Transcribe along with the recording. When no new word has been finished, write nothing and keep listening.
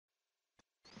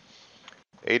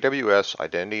AWS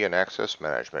Identity and Access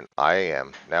Management,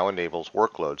 IAM, now enables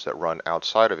workloads that run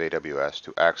outside of AWS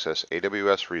to access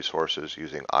AWS resources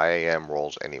using IAM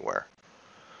Roles Anywhere.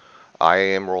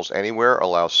 IAM Roles Anywhere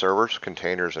allows servers,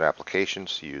 containers, and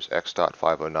applications to use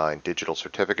X.509 digital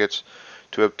certificates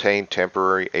to obtain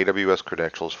temporary AWS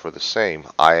credentials for the same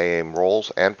IAM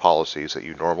roles and policies that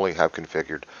you normally have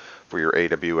configured for your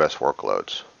AWS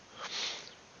workloads.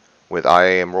 With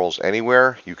IAM Roles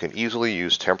Anywhere, you can easily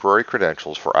use temporary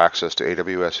credentials for access to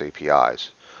AWS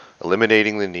APIs,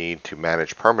 eliminating the need to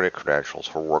manage permanent credentials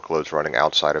for workloads running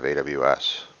outside of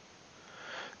AWS.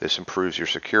 This improves your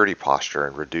security posture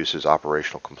and reduces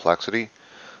operational complexity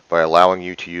by allowing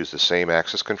you to use the same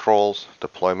access controls,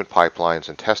 deployment pipelines,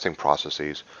 and testing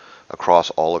processes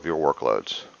across all of your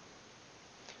workloads.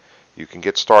 You can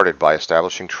get started by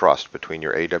establishing trust between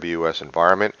your AWS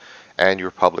environment and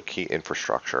your public key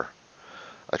infrastructure.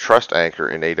 A trust anchor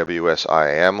in AWS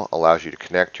IAM allows you to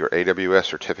connect your AWS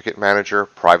Certificate Manager,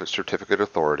 Private Certificate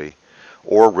Authority,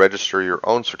 or register your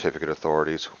own certificate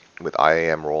authorities with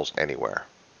IAM Roles Anywhere.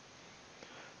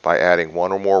 By adding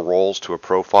one or more roles to a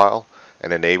profile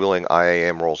and enabling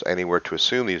IAM Roles Anywhere to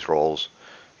assume these roles,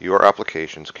 your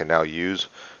applications can now use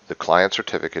the client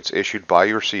certificates issued by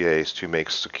your CAs to make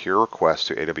secure requests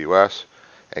to AWS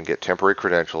and get temporary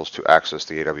credentials to access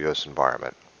the AWS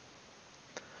environment.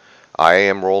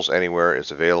 IAM Roles Anywhere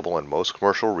is available in most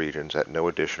commercial regions at no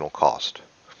additional cost.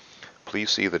 Please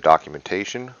see the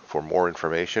documentation for more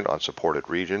information on supported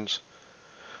regions.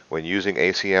 When using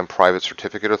ACM Private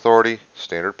Certificate Authority,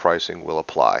 standard pricing will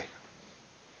apply.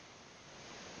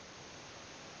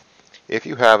 If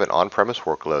you have an on-premise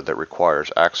workload that requires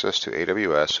access to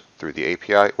AWS through the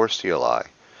API or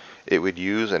CLI, it would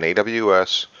use an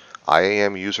AWS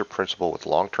IAM user principal with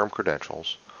long-term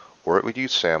credentials, or it would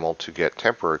use SAML to get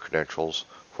temporary credentials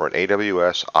for an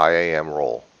AWS IAM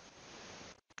role.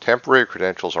 Temporary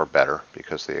credentials are better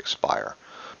because they expire,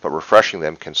 but refreshing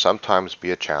them can sometimes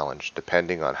be a challenge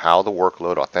depending on how the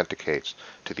workload authenticates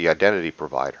to the identity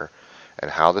provider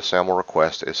and how the SAML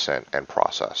request is sent and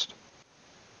processed.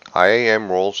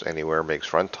 IAM Roles Anywhere makes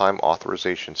runtime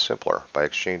authorization simpler by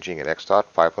exchanging an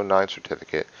X.509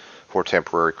 certificate for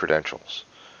temporary credentials.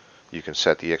 You can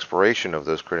set the expiration of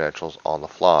those credentials on the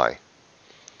fly.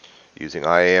 Using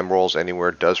IAM Roles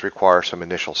Anywhere does require some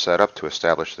initial setup to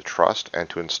establish the trust and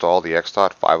to install the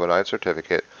X.509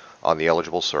 certificate on the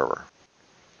eligible server.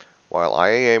 While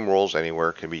IAM Roles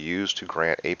Anywhere can be used to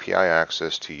grant API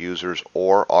access to users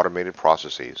or automated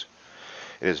processes,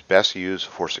 it is best used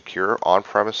for secure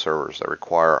on-premise servers that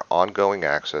require ongoing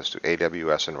access to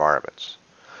AWS environments.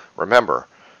 Remember,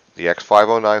 the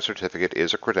X509 certificate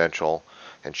is a credential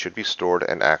and should be stored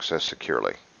and accessed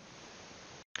securely.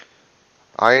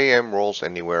 IAM Roles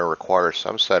Anywhere requires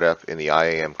some setup in the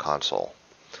IAM console.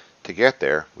 To get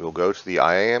there, we will go to the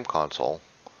IAM console,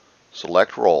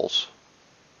 select Roles,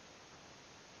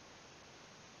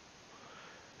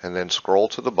 and then scroll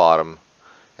to the bottom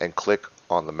and click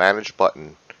on the Manage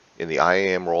button in the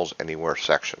IAM Roles Anywhere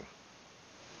section.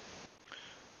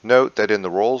 Note that in the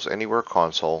Roles Anywhere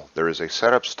console, there is a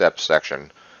Setup Steps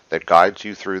section that guides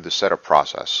you through the setup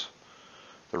process.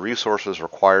 The resources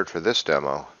required for this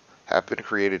demo have been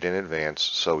created in advance,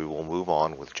 so we will move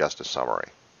on with just a summary.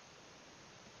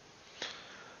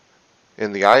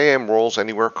 In the IAM Roles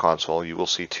Anywhere console, you will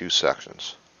see two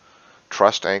sections: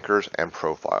 Trust Anchors and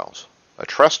Profiles. A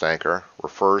trust anchor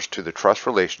refers to the trust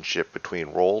relationship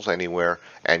between Roles Anywhere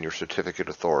and your certificate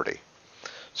authority.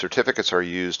 Certificates are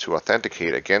used to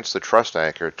authenticate against the trust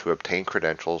anchor to obtain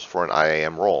credentials for an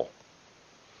IAM role.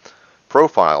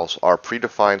 Profiles are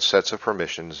predefined sets of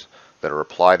permissions that are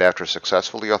applied after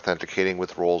successfully authenticating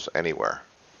with Roles Anywhere.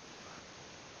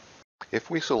 If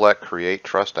we select Create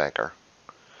Trust Anchor,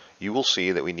 you will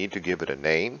see that we need to give it a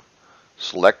name,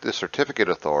 select the certificate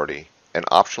authority, and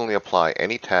optionally apply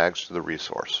any tags to the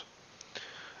resource.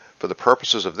 For the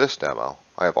purposes of this demo,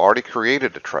 I have already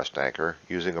created a trust anchor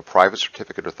using a private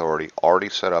certificate authority already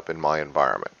set up in my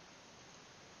environment.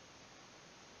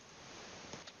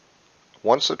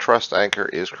 Once the trust anchor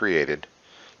is created,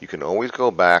 you can always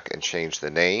go back and change the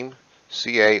name,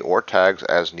 CA, or tags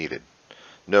as needed.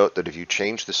 Note that if you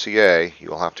change the CA,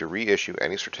 you will have to reissue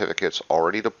any certificates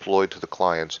already deployed to the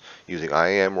clients using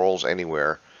IAM Roles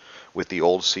Anywhere with the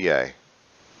old CA.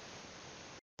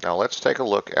 Now let's take a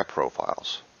look at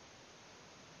profiles.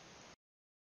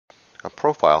 A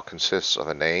profile consists of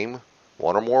a name,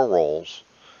 one or more roles,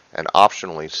 and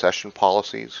optionally session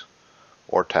policies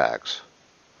or tags.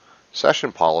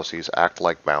 Session policies act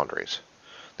like boundaries.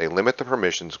 They limit the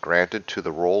permissions granted to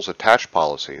the roles attached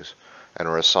policies and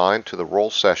are assigned to the role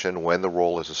session when the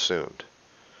role is assumed.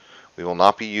 We will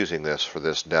not be using this for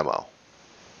this demo.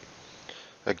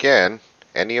 Again,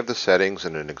 any of the settings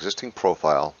in an existing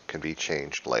profile can be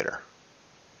changed later.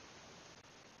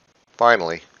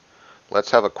 Finally, let's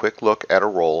have a quick look at a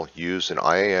role used in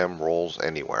IAM Roles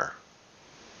Anywhere.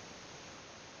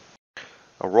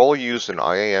 A role used in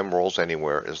IAM Roles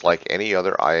Anywhere is like any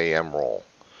other IAM role.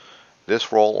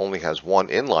 This role only has one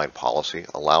inline policy,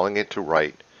 allowing it to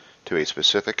write to a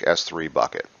specific S3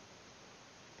 bucket.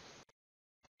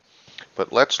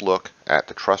 But let's look at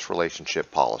the trust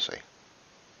relationship policy.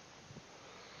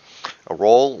 A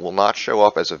role will not show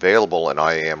up as available in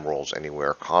IAM Roles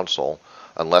Anywhere console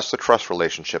unless the trust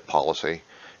relationship policy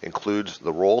includes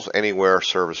the Roles Anywhere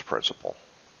service principal.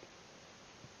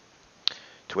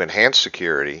 To enhance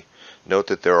security, note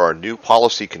that there are new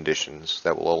policy conditions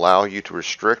that will allow you to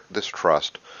restrict this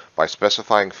trust by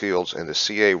specifying fields in the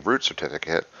CA root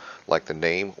certificate like the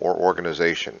name or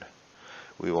organization.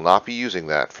 We will not be using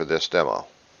that for this demo.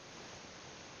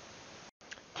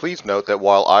 Please note that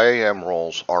while IAM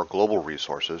roles are global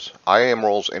resources, IAM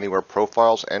Roles Anywhere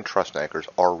profiles and trust anchors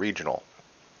are regional.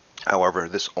 However,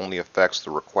 this only affects the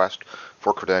request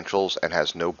for credentials and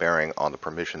has no bearing on the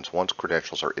permissions once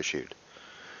credentials are issued.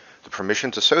 The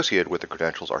permissions associated with the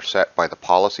credentials are set by the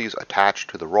policies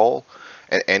attached to the role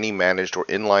and any managed or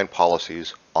inline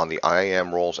policies on the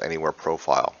IAM Roles Anywhere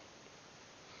profile.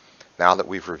 Now that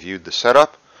we've reviewed the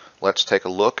setup, let's take a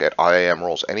look at IAM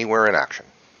Roles Anywhere in action.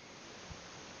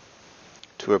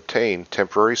 To obtain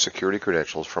temporary security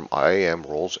credentials from IAM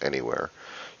Roles Anywhere,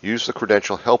 use the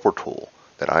Credential Helper tool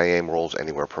that IAM Roles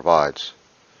Anywhere provides.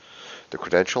 The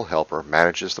Credential Helper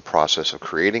manages the process of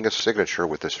creating a signature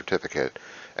with the certificate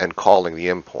and calling the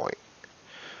endpoint.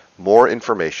 More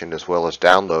information as well as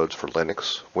downloads for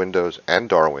Linux, Windows, and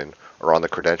Darwin are on the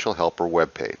Credential Helper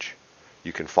webpage.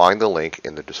 You can find the link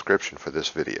in the description for this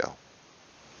video.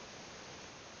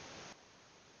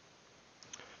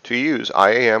 To use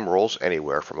IAM Roles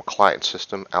Anywhere from a client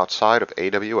system outside of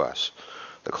AWS,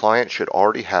 the client should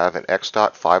already have an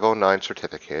X.509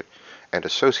 certificate and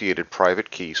associated private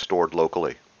key stored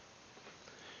locally.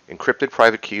 Encrypted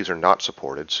private keys are not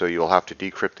supported, so you will have to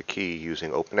decrypt the key using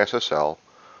OpenSSL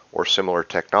or similar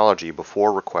technology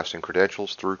before requesting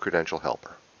credentials through Credential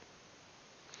Helper.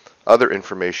 Other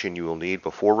information you will need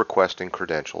before requesting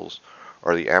credentials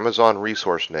are the Amazon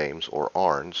resource names, or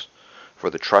ARNs, for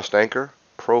the trust anchor,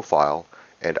 profile,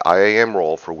 and IAM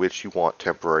role for which you want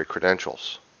temporary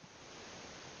credentials.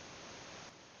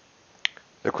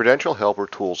 The Credential Helper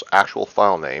tool's actual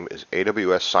file name is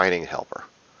AWS Signing Helper.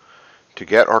 To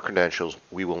get our credentials,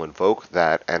 we will invoke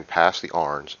that and pass the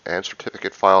ARNs and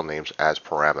certificate file names as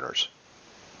parameters.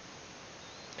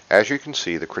 As you can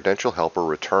see, the Credential Helper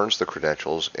returns the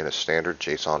credentials in a standard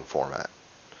JSON format.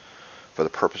 For the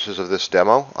purposes of this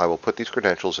demo, I will put these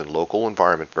credentials in local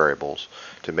environment variables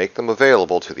to make them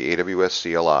available to the AWS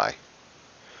CLI.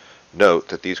 Note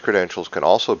that these credentials can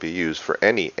also be used for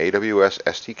any AWS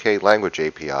SDK language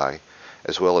API,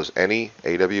 as well as any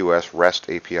AWS REST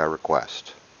API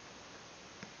request.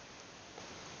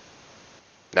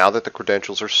 Now that the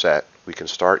credentials are set, we can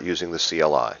start using the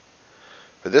CLI.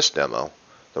 For this demo,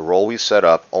 the role we set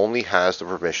up only has the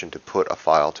permission to put a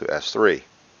file to S3.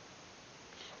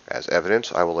 As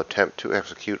evidence, I will attempt to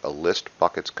execute a list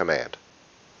buckets command.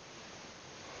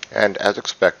 And as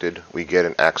expected, we get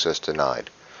an access denied,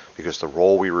 because the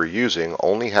role we were using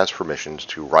only has permissions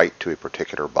to write to a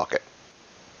particular bucket.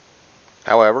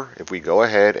 However, if we go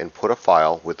ahead and put a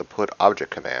file with the put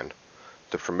object command,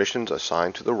 the permissions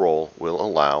assigned to the role will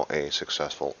allow a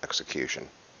successful execution.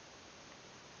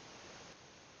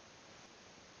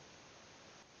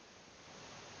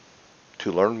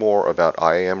 To learn more about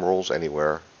IAM Roles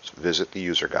Anywhere, visit the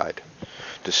user guide.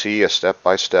 To see a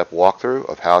step-by-step walkthrough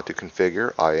of how to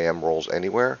configure IAM Roles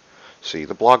Anywhere, see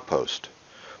the blog post.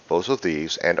 Both of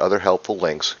these and other helpful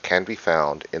links can be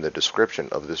found in the description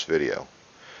of this video.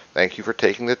 Thank you for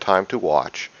taking the time to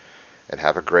watch, and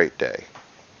have a great day.